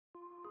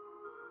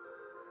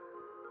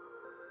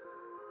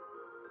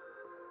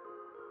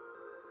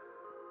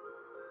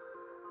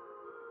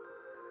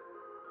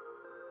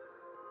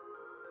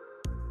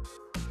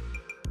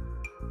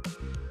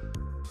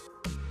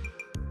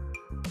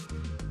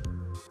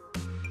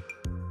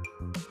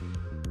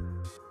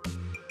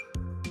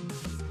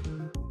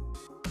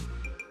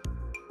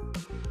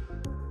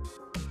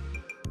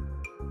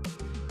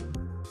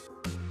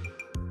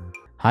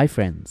Hi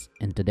friends,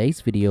 in today's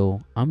video,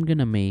 I'm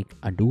gonna make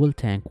a dual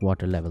tank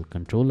water level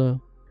controller.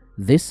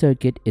 This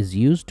circuit is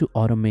used to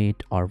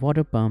automate our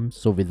water pump,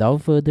 so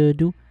without further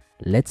ado,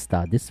 let's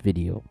start this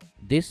video.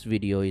 This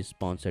video is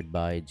sponsored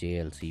by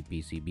JLC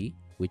PCB,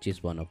 which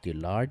is one of the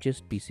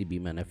largest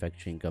PCB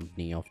manufacturing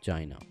company of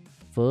China.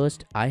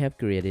 First, I have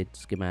created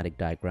schematic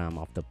diagram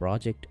of the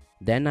project,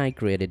 then I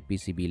created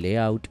PCB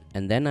layout,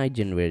 and then I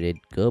generated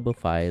Gerber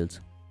files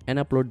and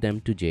upload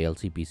them to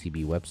JLC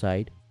PCB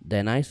website.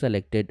 Then I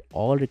selected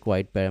all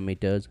required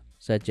parameters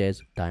such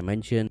as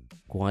dimension,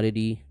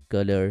 quantity,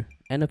 color,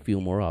 and a few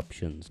more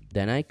options.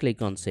 Then I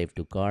click on Save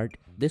to Cart.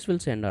 This will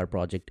send our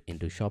project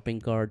into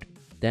shopping cart.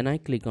 Then I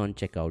click on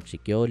Checkout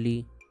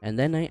securely, and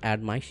then I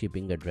add my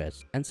shipping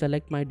address and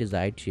select my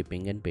desired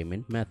shipping and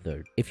payment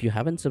method. If you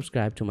haven't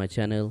subscribed to my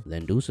channel,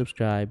 then do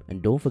subscribe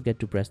and don't forget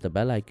to press the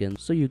bell icon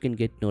so you can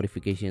get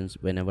notifications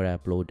whenever I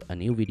upload a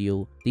new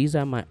video. These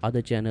are my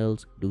other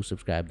channels, do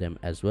subscribe them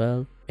as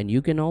well. And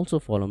you can also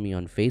follow me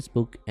on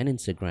Facebook and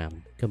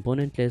Instagram.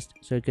 Component list,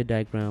 circuit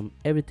diagram,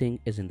 everything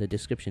is in the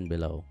description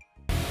below.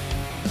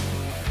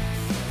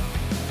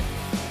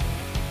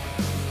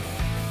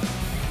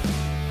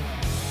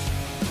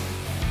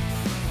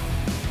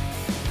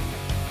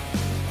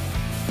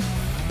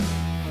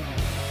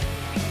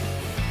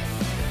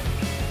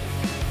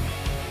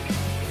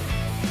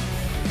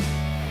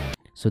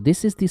 So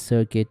this is the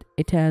circuit.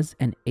 It has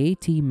an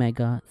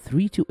ATmega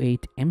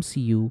 328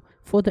 MCU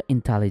for the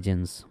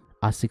intelligence,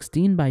 a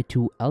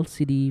 16:2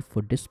 LCD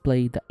for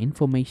display the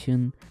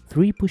information,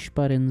 3 push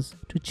buttons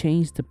to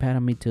change the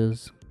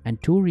parameters,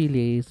 and 2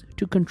 relays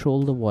to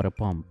control the water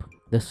pump.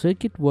 The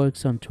circuit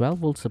works on 12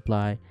 volt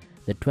supply.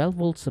 The 12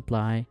 volt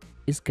supply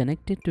is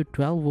connected to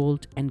 12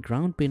 volt and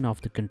ground pin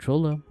of the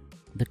controller.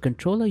 The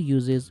controller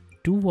uses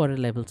 2 water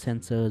level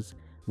sensors,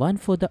 one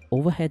for the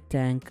overhead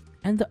tank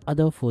and the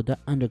other for the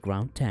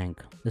underground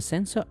tank. The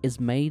sensor is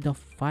made of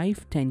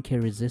 5 10K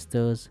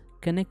resistors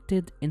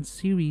connected in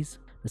series.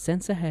 The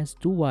sensor has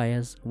 2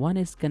 wires, one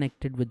is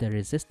connected with the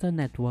resistor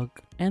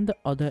network and the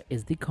other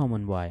is the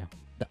common wire.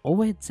 The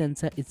overhead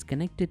sensor is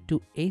connected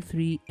to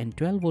A3 and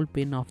 12 volt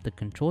pin of the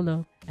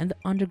controller, and the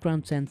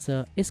underground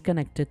sensor is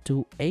connected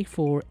to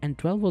A4 and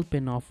 12 volt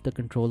pin of the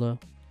controller.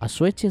 A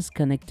switch is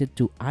connected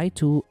to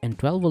I2 and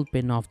 12 volt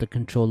pin of the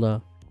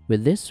controller.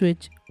 With this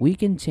switch, we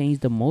can change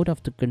the mode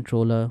of the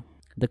controller.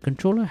 The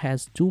controller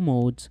has 2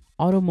 modes,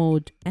 auto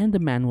mode and the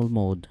manual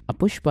mode. A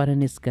push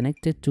button is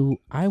connected to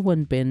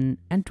I1 pin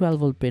and 12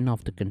 volt pin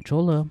of the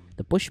controller.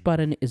 The push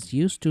button is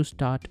used to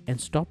start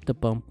and stop the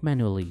pump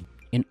manually.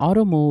 In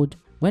auto mode,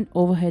 when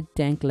overhead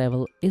tank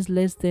level is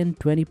less than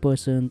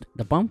 20%,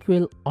 the pump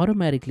will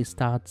automatically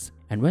start,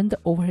 and when the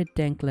overhead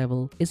tank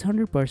level is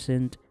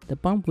 100%, the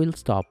pump will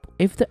stop.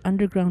 If the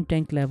underground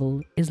tank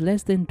level is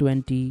less than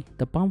 20,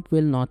 the pump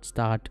will not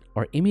start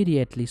or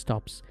immediately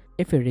stops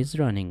if it is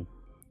running.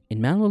 In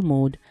manual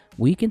mode,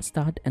 we can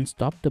start and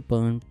stop the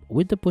pump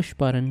with the push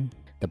button.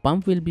 The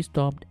pump will be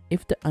stopped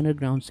if the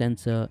underground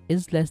sensor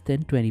is less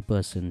than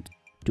 20%.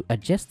 To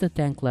adjust the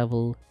tank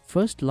level,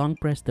 first long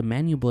press the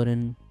menu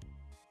button,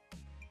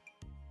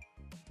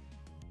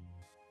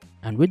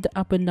 and with the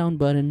up and down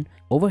button,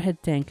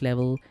 overhead tank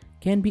level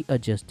can be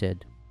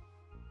adjusted.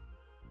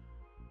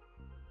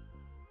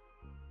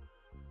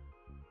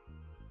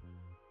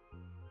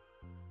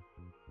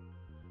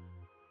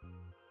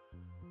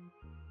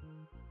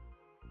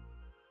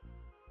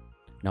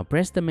 Now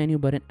press the menu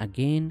button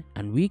again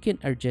and we can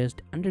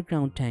adjust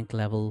underground tank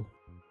level.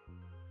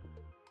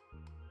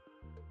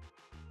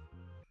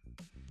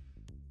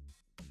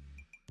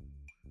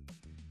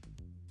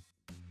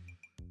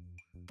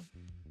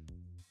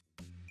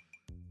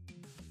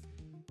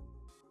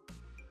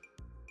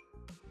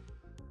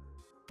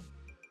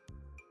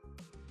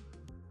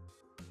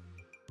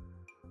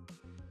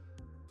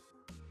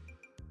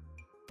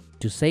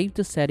 To save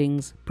the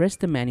settings, press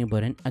the menu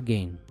button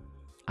again.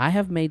 I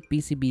have made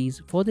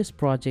PCBs for this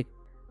project.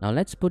 Now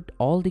let's put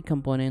all the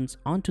components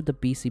onto the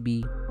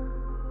PCB.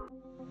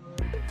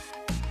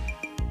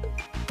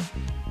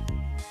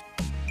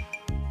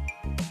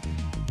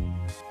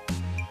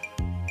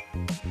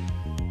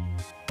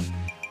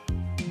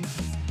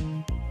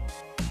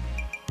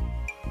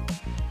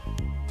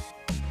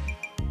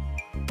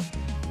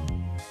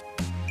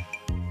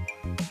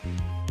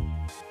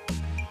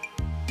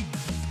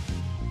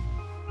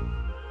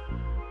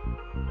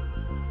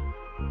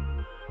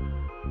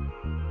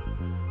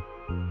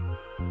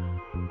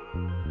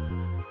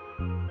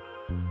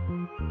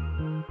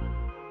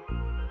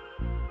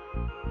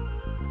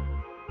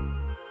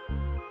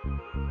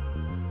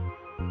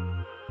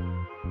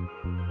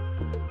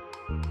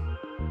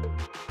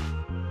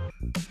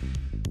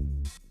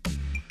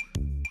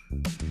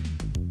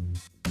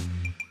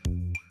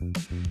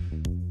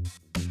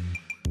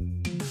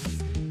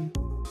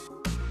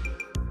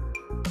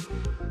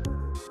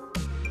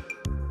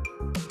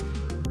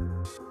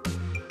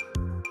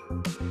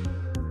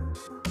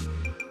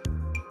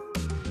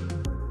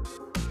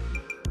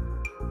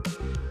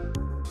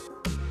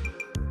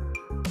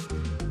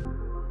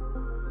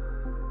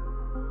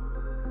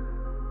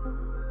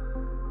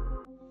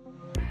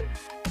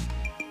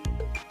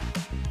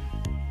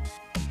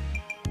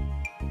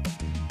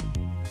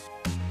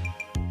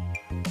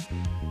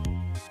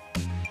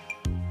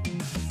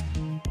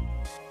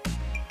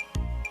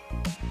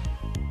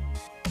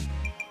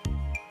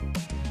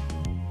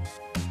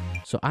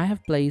 So I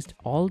have placed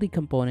all the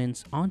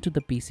components onto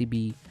the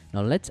PCB.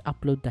 Now let's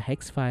upload the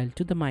hex file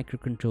to the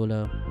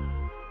microcontroller.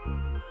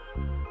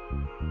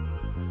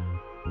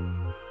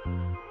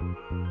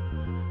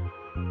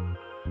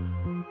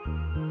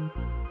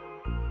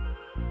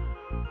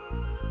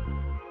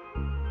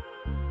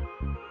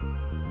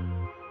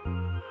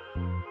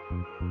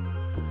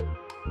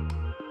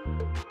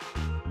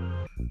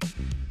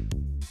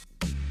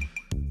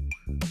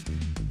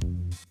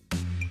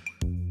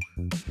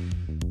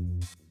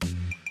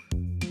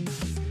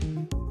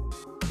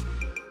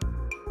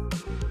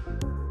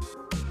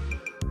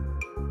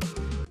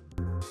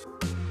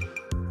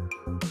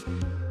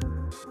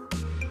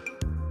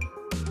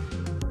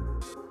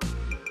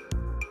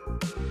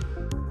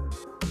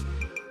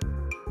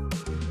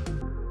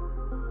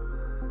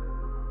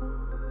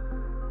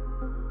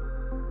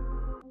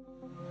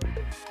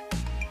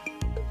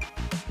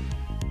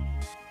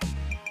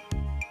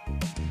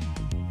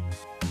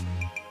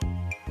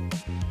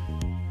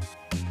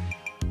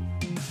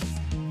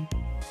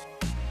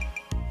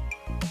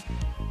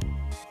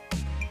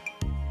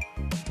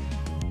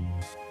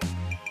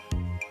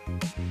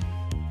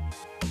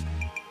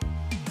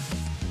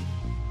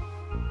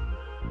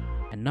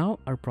 And now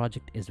our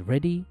project is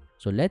ready,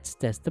 so let's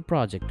test the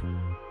project.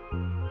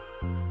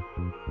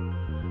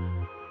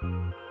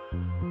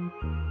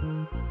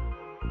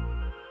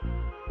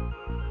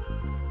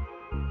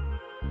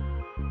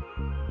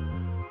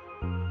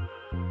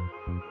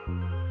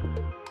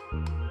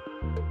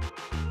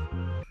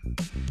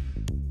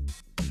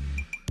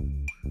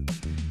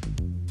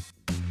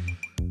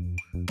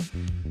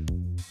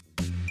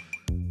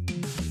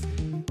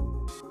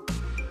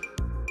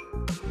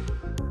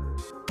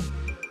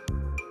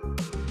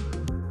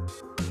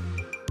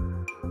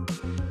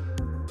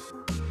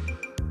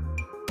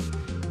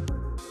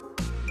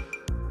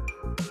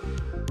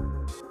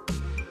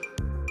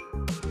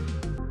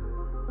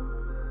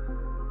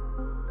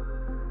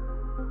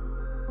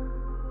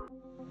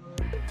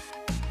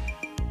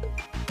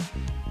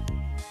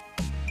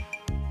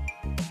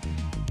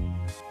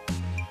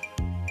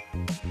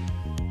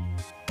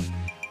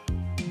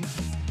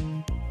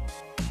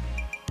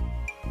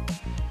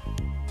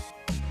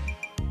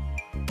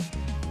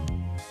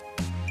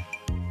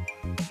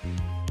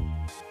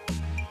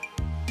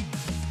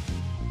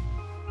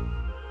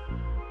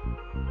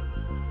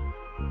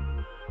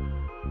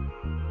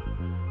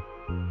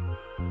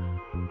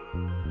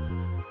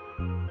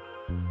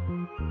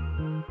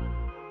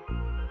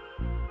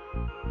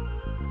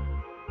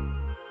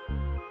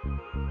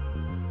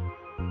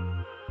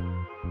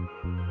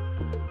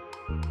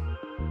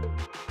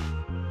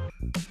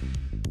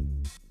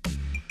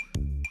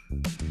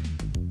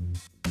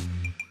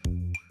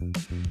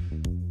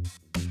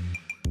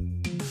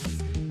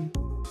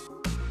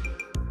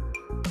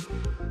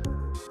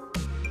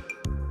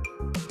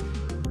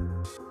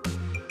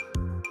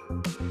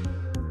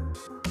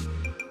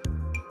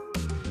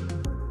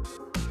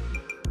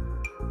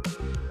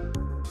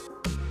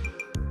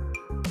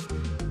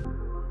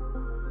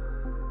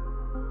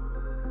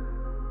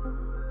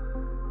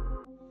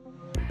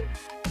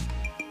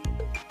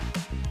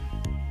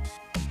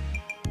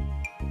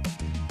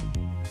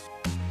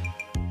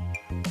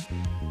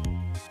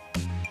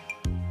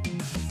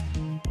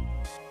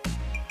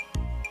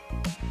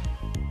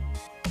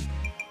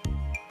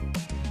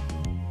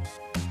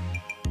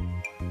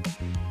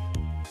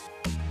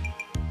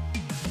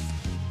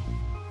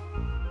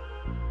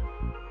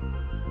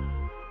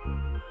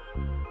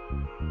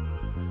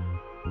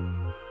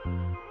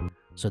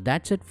 So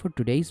that's it for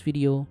today's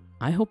video.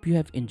 I hope you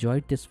have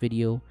enjoyed this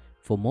video.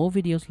 For more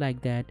videos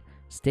like that,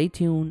 stay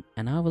tuned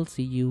and I will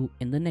see you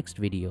in the next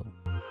video.